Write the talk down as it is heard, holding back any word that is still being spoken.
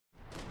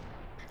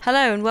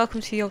Hello and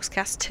welcome to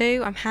Yogscast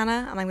 2. I'm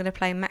Hannah and I'm going to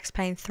play Max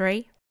Payne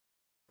 3.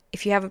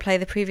 If you haven't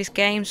played the previous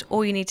games,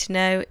 all you need to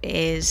know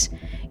is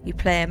you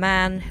play a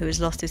man who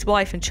has lost his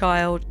wife and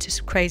child to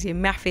some crazy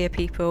mafia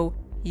people.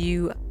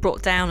 You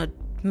brought down a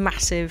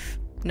massive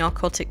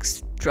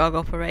narcotics drug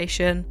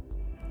operation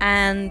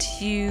and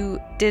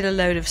you did a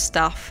load of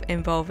stuff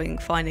involving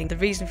finding the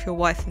reason for your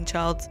wife and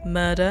child's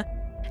murder.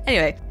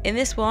 Anyway, in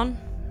this one,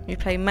 you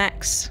play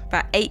Max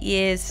about 8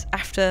 years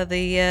after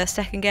the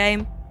second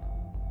game.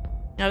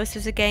 Now this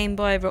is a game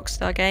by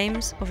Rockstar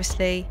Games.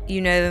 Obviously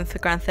you know them for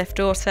Grand Theft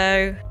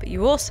Auto, but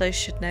you also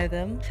should know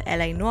them for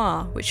LA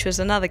Noire, which was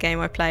another game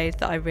I played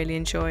that I really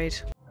enjoyed.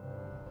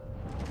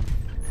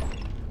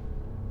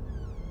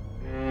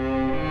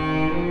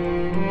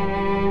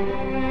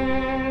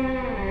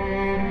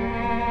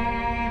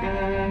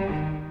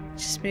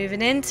 Just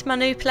moving into my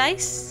new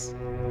place.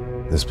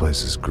 This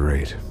place is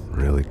great,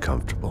 really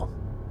comfortable.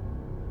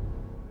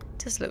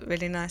 It does look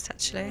really nice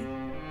actually.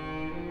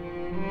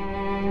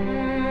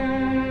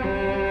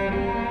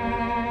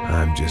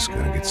 I'm just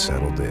gonna get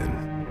settled in.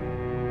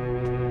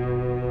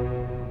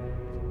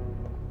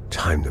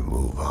 Time to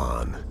move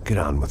on. Get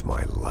on with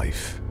my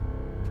life.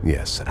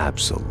 Yes,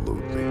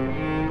 absolutely.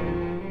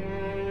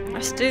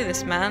 Let's do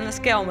this, man. Let's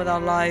get on with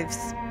our lives.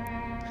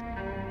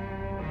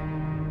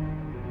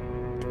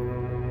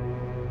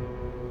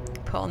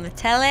 Put on the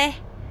telly.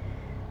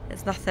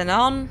 There's nothing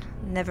on.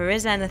 Never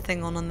is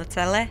anything on the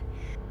telly.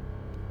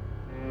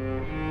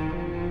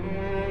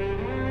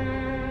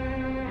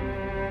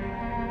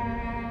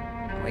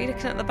 What are you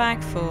looking at the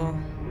bag for?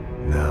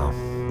 No,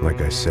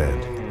 like I said,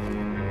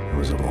 it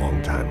was a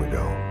long time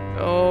ago.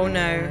 Oh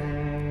no.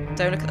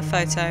 Don't look at the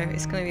photo.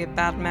 It's going to be a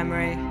bad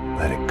memory.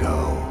 Let it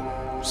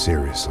go.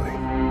 Seriously.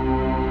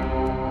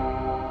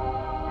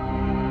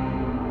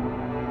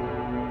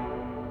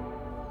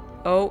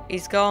 Oh,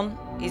 he's gone.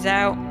 He's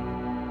out.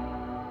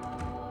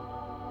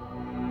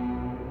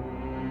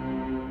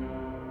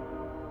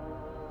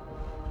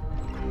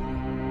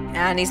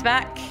 And he's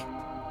back.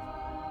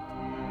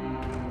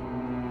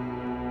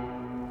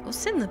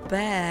 What's in the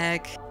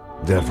bag?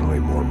 Definitely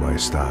more my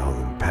style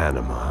than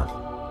Panama.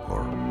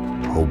 Or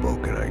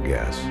Hoboken, I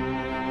guess.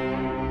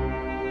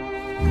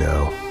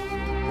 No,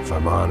 if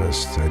I'm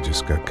honest, I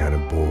just got kind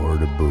of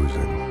bored of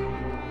boozing.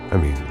 I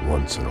mean,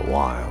 once in a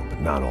while, but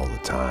not all the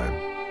time.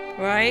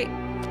 Right,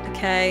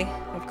 okay.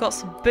 I've got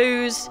some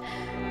booze.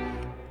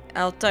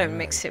 Oh, don't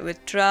mix it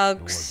with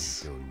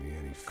drugs.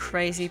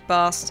 Crazy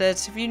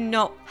bastards. Have you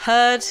not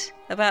heard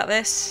about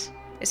this?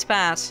 It's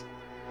bad.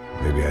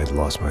 Maybe I'd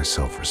lost my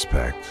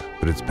self-respect,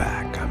 but it's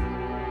back.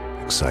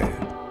 I'm excited.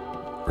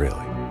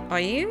 Really. Are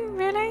you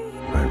really?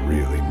 I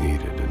really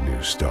needed a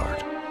new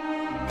start.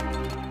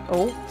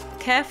 Oh,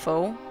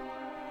 careful.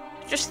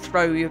 Just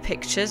throw your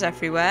pictures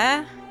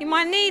everywhere. You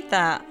might need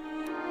that.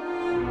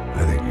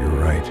 I think you're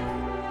right.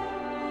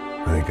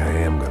 I think I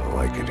am gonna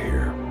like it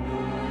here.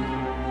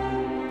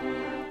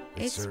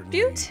 It's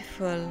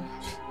beautiful.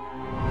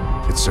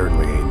 It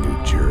certainly ain't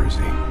New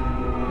Jersey.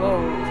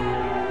 Whoa.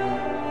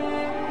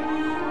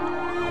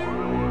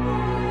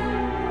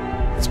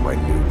 It's my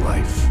new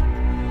life,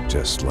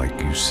 just like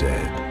you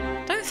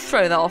said. Don't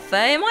throw that off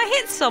there, it might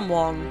hit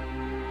someone.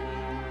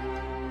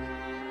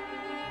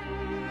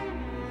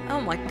 Oh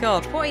my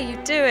god, what are you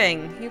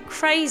doing? You're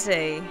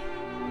crazy.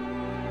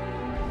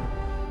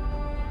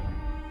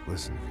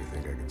 Listen, if you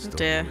think I can still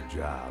Dear. do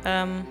a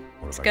job.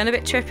 It's going a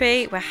bit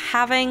trippy. We're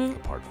having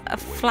a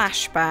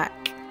flashback.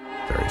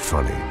 Very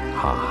funny.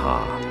 Ha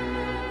ha.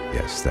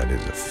 Yes, that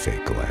is a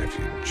fake laugh,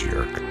 you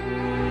jerk.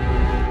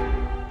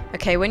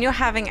 Okay, when you're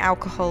having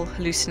alcohol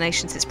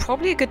hallucinations, it's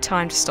probably a good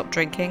time to stop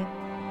drinking.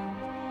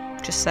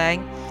 Just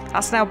saying.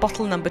 That's now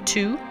bottle number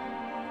 2.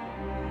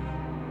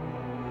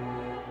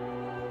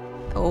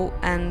 Oh,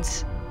 and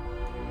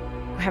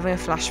we're having a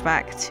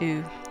flashback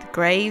to the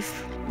grave,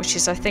 which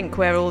is, I think,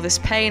 where all this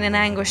pain and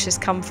anguish has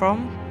come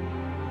from.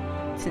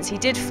 Since he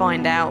did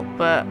find out,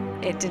 but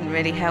it didn't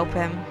really help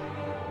him.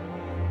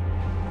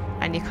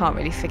 And you can't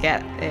really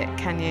forget it,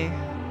 can you?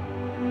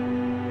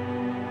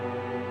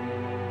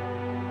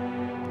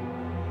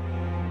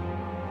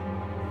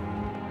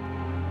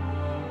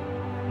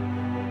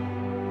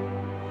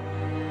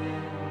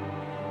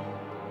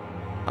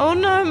 Oh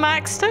no,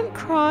 Max, don't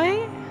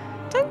cry.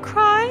 Don't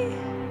cry.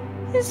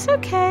 It's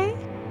okay.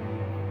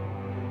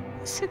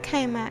 It's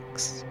okay,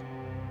 Max.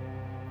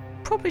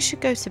 Probably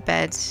should go to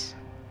bed.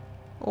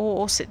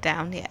 Or sit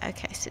down. Yeah,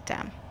 okay, sit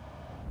down.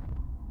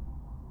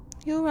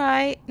 You're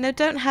right. No,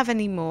 don't have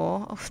any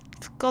more. Oh,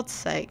 for God's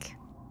sake.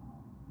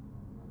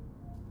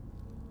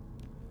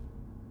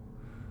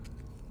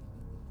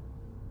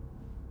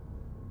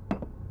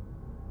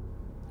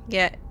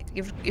 Yeah,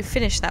 you've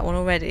finished that one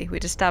already.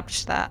 We'd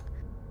established that.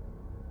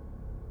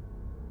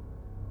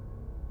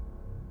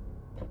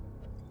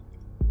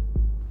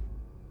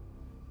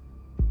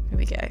 Here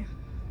we go.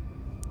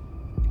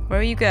 Where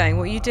are you going?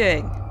 What are you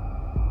doing?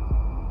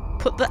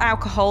 Put the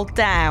alcohol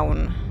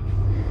down.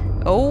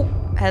 Oh,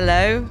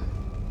 hello.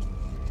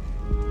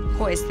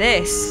 What is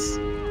this?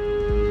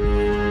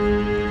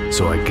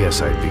 So I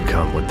guess I'd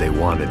become what they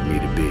wanted me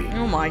to be.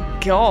 Oh my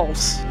god.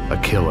 A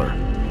killer.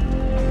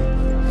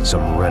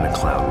 Some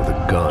rent-a-clown with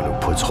a gun who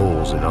puts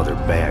holes in other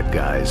bad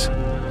guys.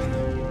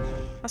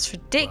 That's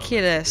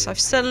ridiculous. I've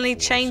suddenly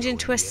changed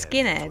into a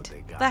skinhead.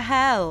 What the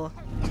hell?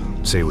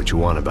 Say what you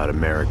want about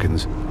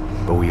Americans,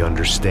 but we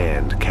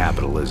understand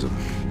capitalism.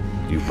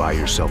 You buy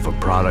yourself a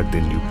product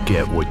and you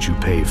get what you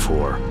pay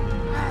for.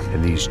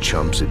 And these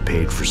chumps had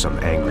paid for some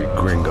angry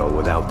gringo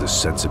without the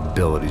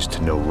sensibilities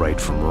to know right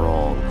from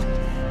wrong.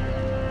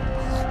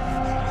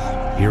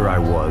 Here I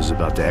was,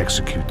 about to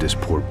execute this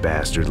poor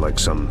bastard like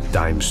some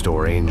dime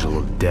store angel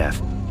of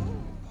death.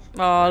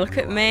 Oh, look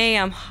at me,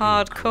 I'm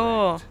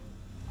hardcore.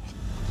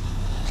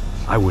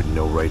 I wouldn't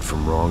know right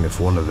from wrong if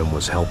one of them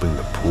was helping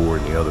the poor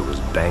and the other was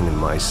banging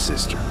my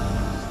sister.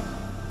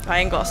 I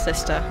ain't got a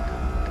sister.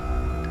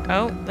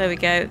 Oh, there we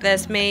go.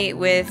 There's me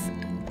with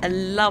a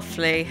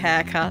lovely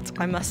haircut,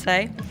 I must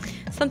say.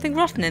 Something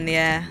rotten in the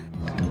air.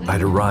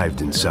 I'd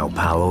arrived in Sao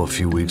Paulo a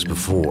few weeks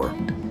before.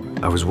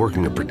 I was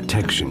working a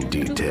protection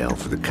detail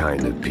for the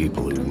kind of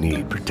people who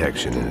need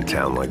protection in a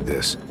town like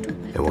this.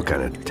 And what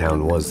kind of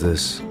town was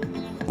this?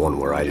 One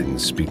where I didn't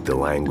speak the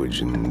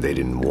language and they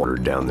didn't water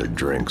down their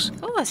drinks.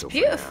 Oh, that's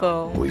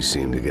beautiful. We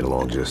seemed to get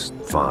along just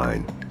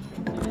fine.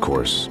 Of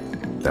course,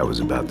 that was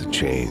about to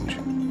change.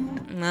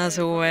 As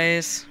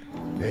always.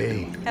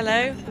 Hey.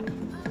 Hello?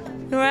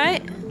 You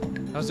alright?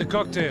 How's the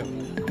cocktail?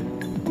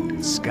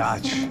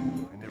 Scotch.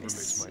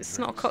 It's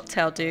not a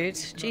cocktail, dude.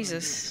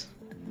 Jesus.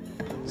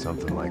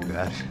 Something like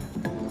that.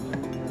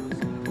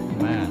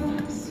 Man,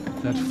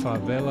 that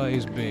favela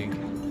is big.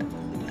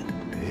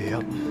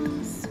 Yep.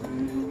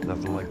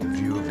 Nothing like the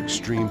view of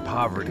extreme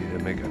poverty to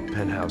make a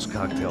penthouse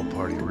cocktail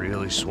party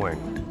really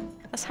swing.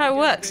 That's how it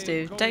works,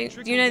 dude.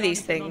 Don't you know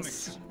these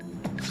things?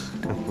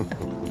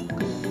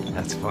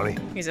 That's funny.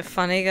 He's a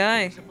funny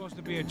guy. It's supposed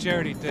to be a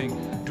charity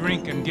thing.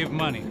 Drink and give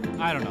money.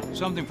 I don't know,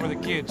 something for the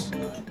kids.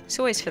 It's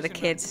always for the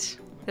kids.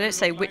 They don't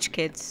say which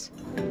kids.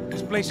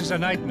 This place is a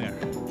nightmare.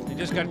 They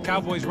just got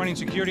cowboys running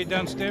security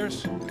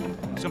downstairs.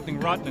 And something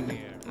rotten in the air.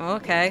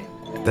 Okay.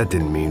 That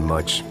didn't mean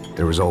much.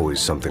 There was always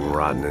something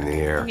rotten in the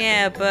air.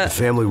 Yeah, The but...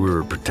 family we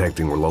were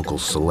protecting were local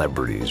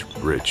celebrities,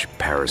 rich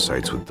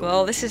parasites with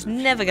Well, this is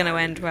never going to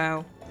end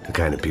well. the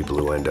kind of people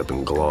who end up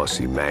in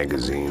glossy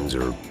magazines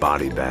or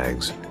body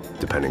bags,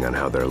 depending on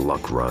how their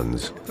luck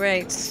runs.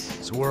 Great.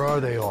 So where are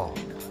they all?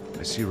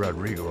 I see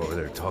Rodrigo over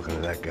there talking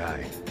to that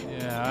guy.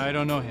 Yeah, I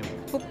don't know him.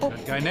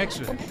 That guy next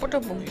to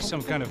him. He's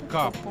some kind of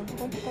cop.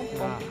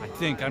 I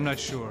think, I'm not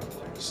sure.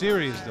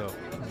 Serious though.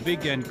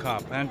 Big end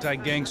cop,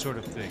 anti-gang sort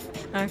of thing.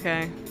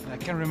 Okay. I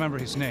can't remember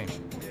his name.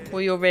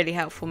 Well, you're really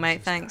helpful,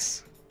 mate.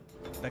 Thanks.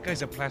 That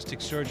guy's a plastic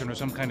surgeon or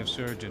some kind of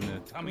surgeon.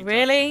 Tommy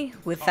Really?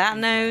 With that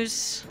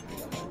nose?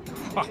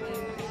 Ha!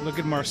 Look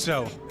at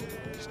Marcel.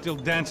 Still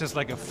dances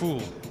like a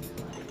fool.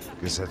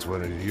 Guess that's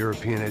what a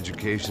European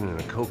education and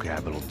a coke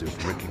habit will do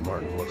for Ricky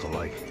Martin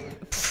look-alike.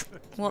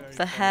 What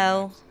the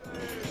hell?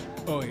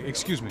 Oh,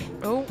 excuse me.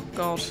 Oh,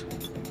 God.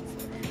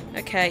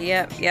 Okay,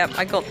 yep,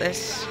 I got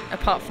this.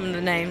 Apart from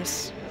the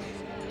names.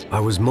 I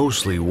was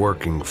mostly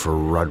working for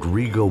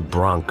Rodrigo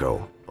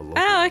Branco, a local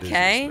Oh,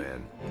 okay.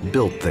 businessman.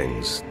 Built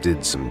things,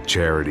 did some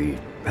charity,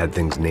 had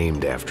things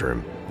named after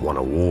him, won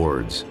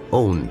awards,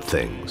 owned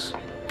things,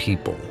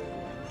 people.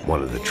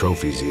 One of the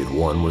trophies he had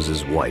won was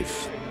his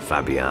wife,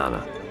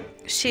 Fabiana.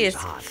 She is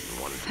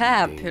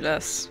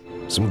fabulous.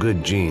 Some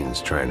good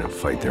genes trying to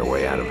fight their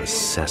way out of a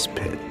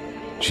cesspit.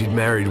 She'd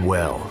married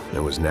well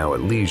and was now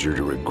at leisure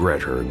to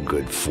regret her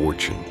good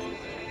fortune.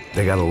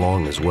 They got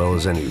along as well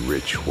as any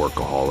rich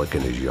workaholic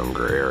and his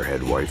younger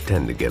airhead wife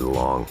tend to get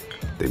along.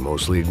 They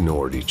mostly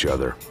ignored each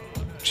other.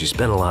 She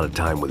spent a lot of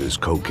time with his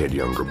cokehead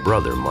younger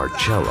brother,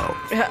 Marcello.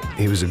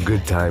 He was a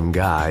good-time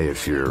guy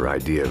if your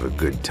idea of a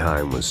good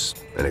time was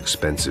an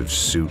expensive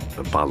suit,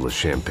 a bottle of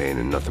champagne,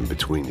 and nothing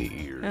between the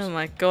ears. Oh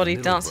my God, he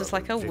dances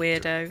like a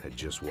weirdo.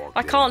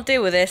 I can't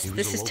deal with this.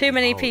 This is too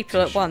many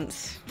people at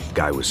once.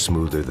 Guy was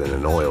smoother than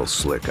an oil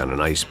slick on an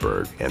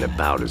iceberg and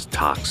about as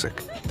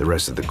toxic. The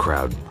rest of the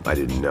crowd, I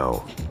didn't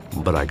know,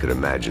 but I could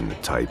imagine the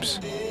types.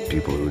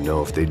 People who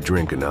know if they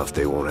drink enough,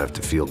 they won't have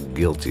to feel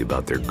guilty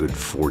about their good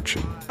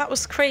fortune. That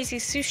was crazy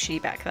sushi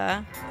back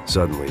there.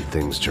 Suddenly,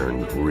 things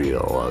turned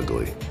real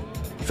ugly.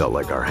 Felt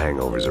like our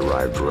hangovers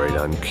arrived right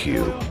on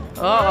cue.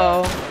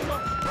 Uh-oh.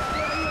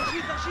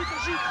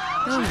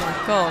 Oh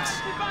my God.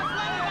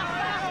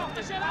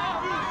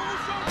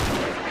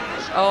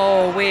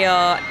 Oh, we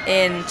are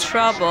in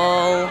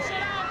trouble.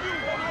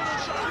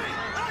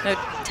 No,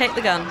 take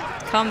the gun.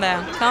 Calm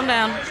down. Calm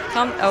down.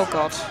 Oh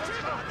God.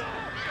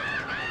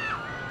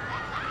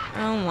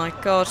 Oh my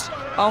God.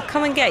 I'll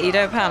come and get you.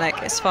 Don't panic.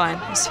 It's fine.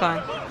 It's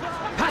fine.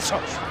 Passos!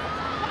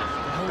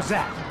 What was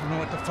that? I don't know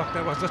what the fuck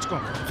that was. Let's go.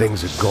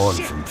 Things had gone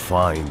from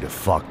fine to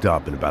fucked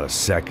up in about a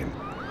second,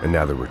 and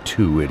now there were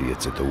two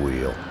idiots at the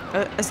wheel.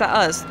 Is that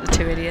us, the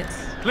two idiots?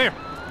 Clear.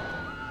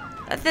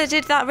 They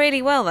did that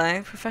really well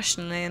though,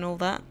 professionally and all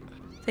that.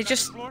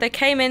 They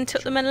came in,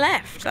 took them and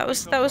left. That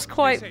was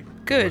quite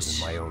good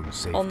My own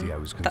safety on I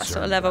was that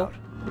sort of concerned level.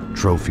 about.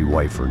 Trophy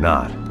wife or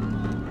not,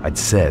 I'd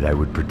said I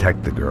would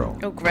protect the girl.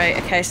 Oh, great.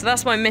 Okay, so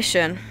that's my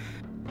mission.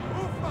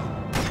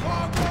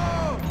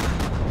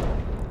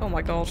 Oh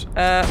my god.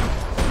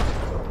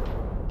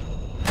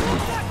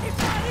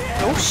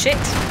 Oh shit.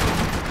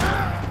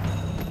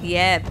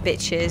 Yeah,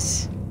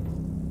 bitches.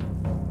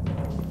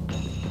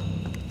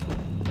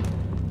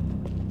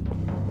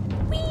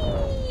 Whee!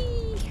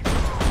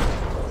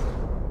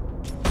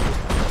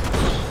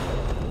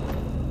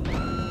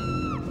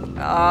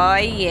 Oh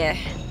yeah.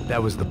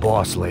 That was the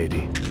boss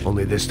lady.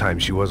 Only this time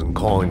she wasn't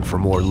calling for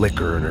more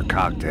liquor in her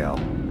cocktail.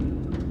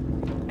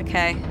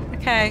 Okay,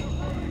 okay.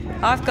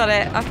 I've got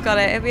it,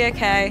 it'll be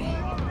okay.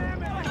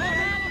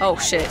 Oh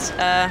shit,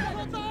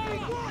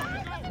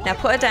 now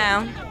put her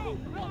down.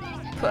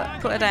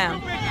 Put her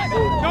down.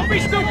 Don't be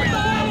stupid!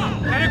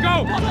 Let her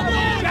go!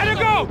 Let her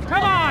go!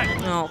 Come on!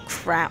 Oh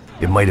crap.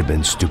 It might have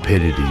been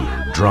stupidity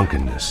or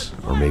drunkenness,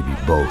 or maybe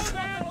both.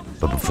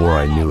 But before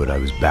I knew it, I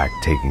was back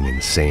taking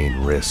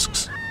insane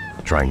risks,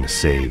 trying to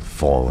save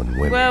fallen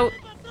women. Well,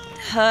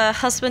 her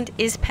husband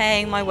is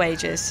paying my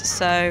wages,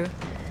 so...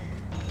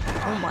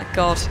 Oh my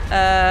god.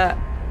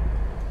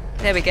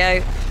 There we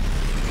go.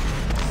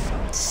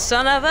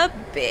 Son of a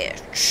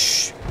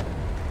bitch.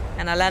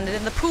 And I landed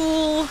in the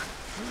pool.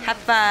 High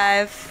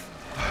five.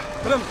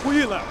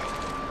 Tranquila.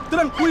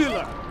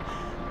 Tranquila.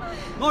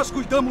 Nós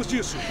cuidamos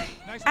disso.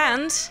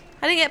 And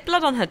I didn't get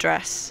blood on her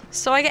dress,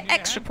 so I get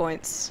extra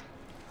points.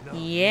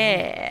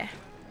 Yeah.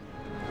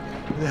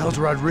 Where the hell's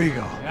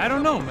Rodrigo? I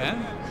don't know,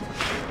 man.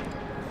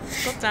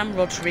 Goddamn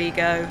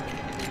Rodrigo.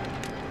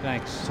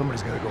 Thanks.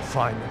 Somebody's gotta go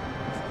find him.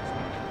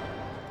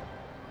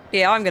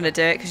 Yeah, I'm gonna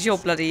do it because you're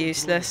bloody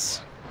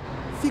useless.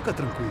 Fica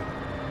tranquilo.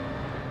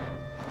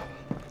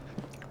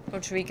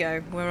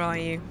 Rodrigo, where are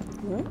you?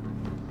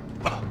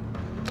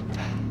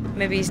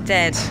 Maybe he's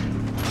dead.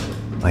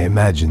 I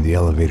imagined the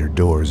elevator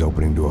doors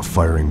opening to a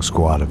firing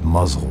squad of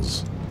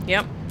muzzles.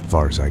 Yep. As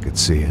far as I could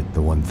see it,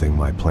 the one thing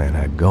my plan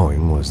had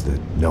going was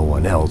that no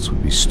one else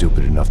would be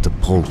stupid enough to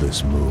pull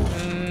this move.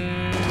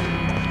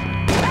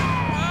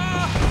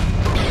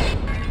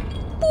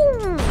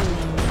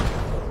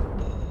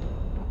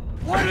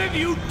 What have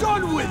you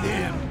done with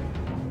him?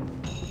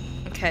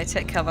 Okay,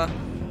 take cover.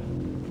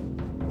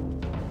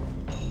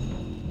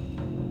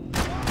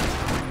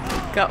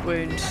 Gut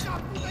wound.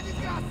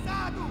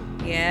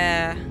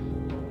 Yeah.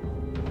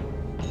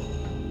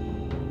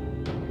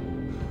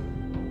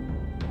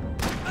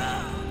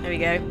 There we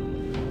go.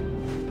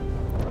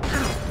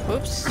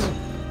 Whoops.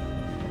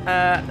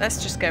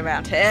 Let's just go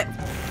around here.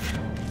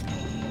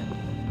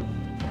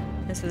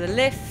 These are the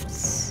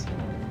lifts.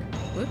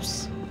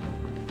 Whoops.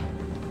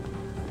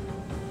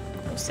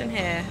 What's in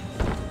here?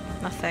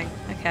 Nothing.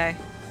 Okay.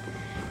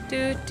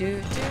 Do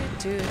do do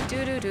do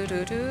do do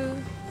do do.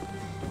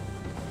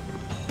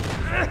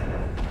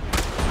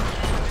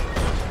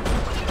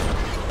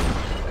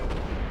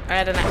 I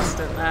had an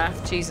accident there.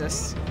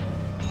 Jesus.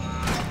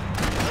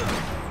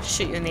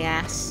 Shoot you in the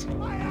ass.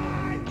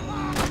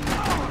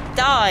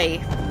 Die!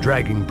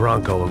 Dragging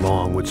Bronco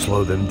along would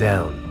slow them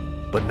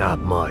down, but not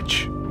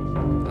much.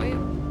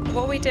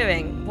 What are we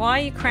doing? Why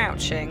are you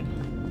crouching?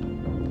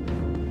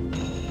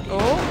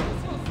 Oh!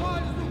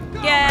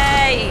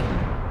 Yay!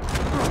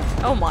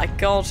 Oh my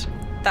god.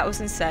 That was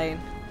insane.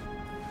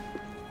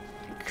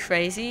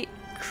 Crazy,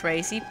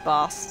 crazy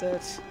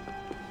bastard.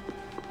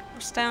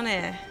 What's down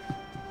here?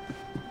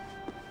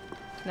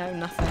 No,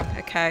 nothing.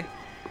 Okay.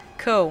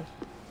 Cool.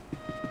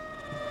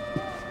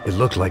 It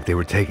looked like they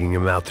were taking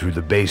him out through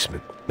the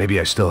basement. Maybe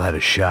I still had a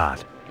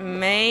shot.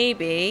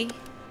 Maybe.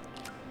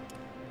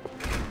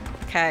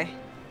 Okay.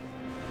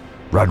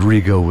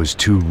 Rodrigo was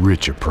too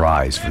rich a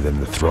prize for them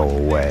to throw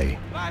away.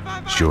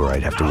 Sure,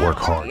 I'd have to work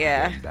hard.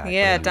 Yeah,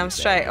 yeah, damn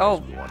straight.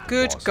 Oh,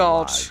 good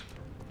God.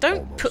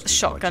 Don't put the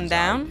shotgun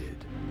down.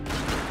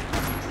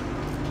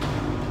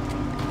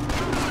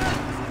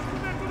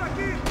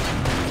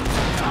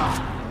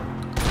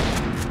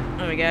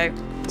 There we go.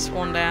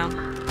 Swan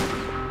down.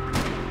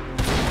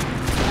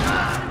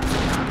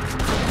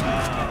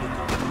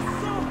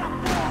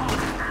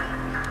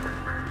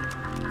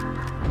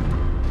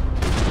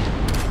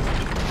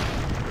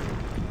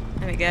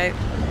 There we go.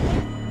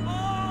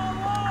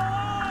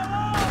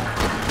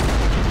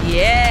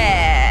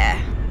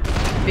 Yeah!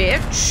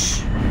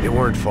 Bitch! They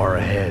weren't far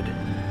ahead.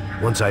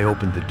 Once I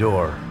opened the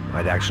door,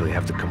 I'd actually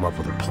have to come up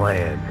with a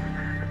plan.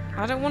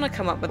 I don't want to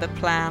come up with a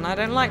plan. I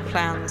don't like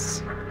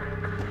plans.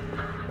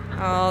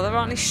 Oh, there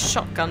aren't any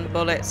shotgun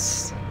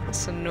bullets.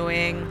 That's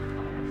annoying.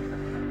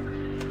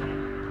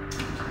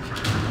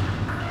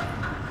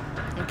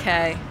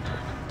 Okay.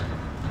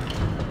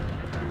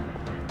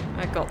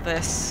 I got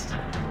this.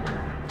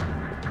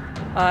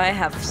 I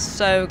have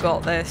so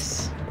got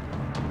this.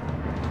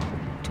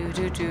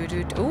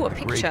 Ooh, a The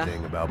picture. great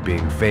thing about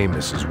being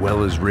famous as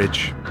well as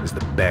rich is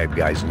the bad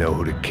guys know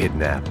who to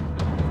kidnap.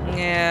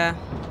 Yeah.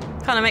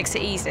 Kind of makes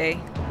it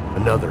easy.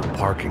 Another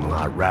parking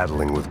lot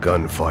rattling with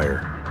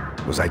gunfire.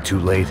 Was I too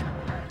late?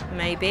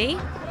 Maybe.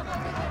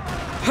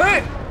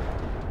 Hey!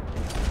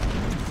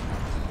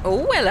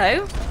 Oh,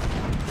 hello.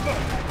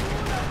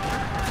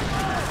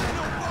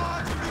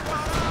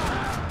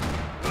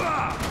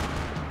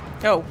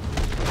 Oh.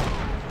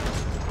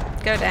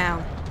 Go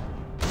down.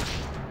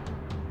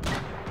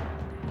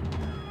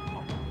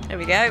 There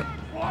we go.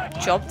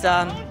 Job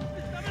done.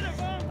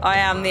 I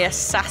am the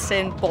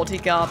assassin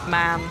bodyguard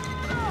man.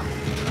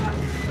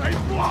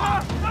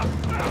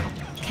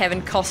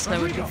 Kevin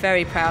Costner would be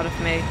very proud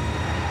of me.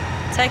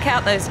 Take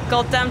out those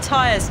goddamn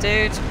tires,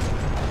 dude.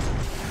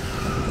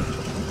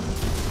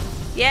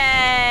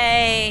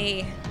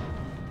 Yay!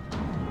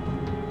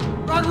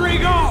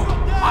 Rodrigo!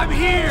 I'm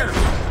here!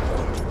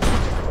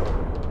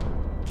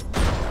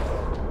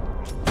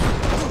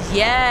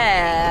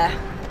 Yeah!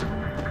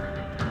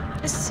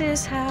 This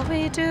is how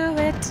we do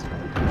it.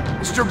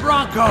 Mr.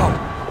 Bronco!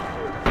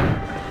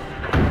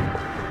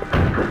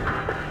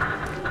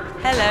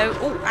 Hello.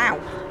 Oh, ow.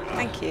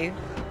 Thank you.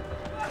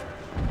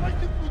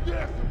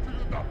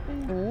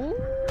 Ooh.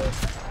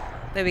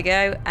 There we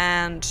go,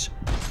 and...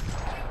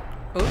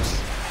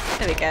 Oops.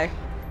 There we go.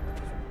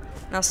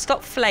 Now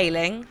stop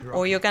flailing,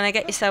 or you're going to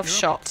get yourself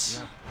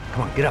shot.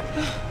 Come on, get up.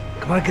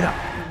 Come on, get up.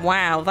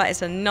 Wow, that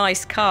is a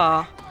nice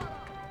car.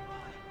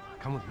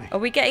 Come with me. Are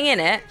we getting in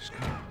it?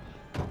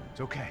 It's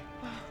okay.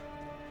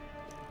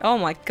 Oh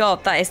my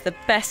god, that is the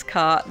best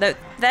car.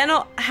 They're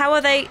not... How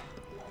are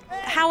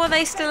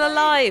they still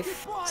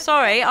alive?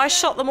 Sorry, I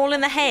shot them all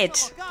in the head.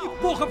 Que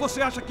porra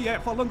você acha que é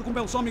falando com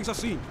meus homens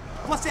assim?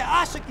 Você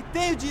acha que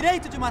tem o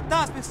direito de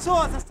matar as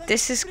pessoas?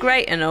 This is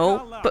great and all,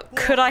 but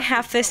could I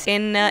have this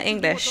in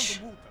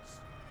English?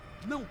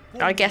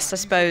 I guess, I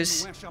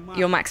suppose,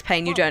 you're Max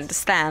Payne, you don't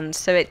understand,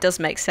 so it does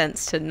make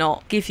sense to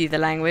not give you the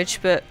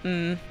language, but,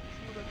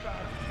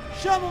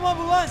 Chama uma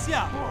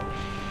ambulância!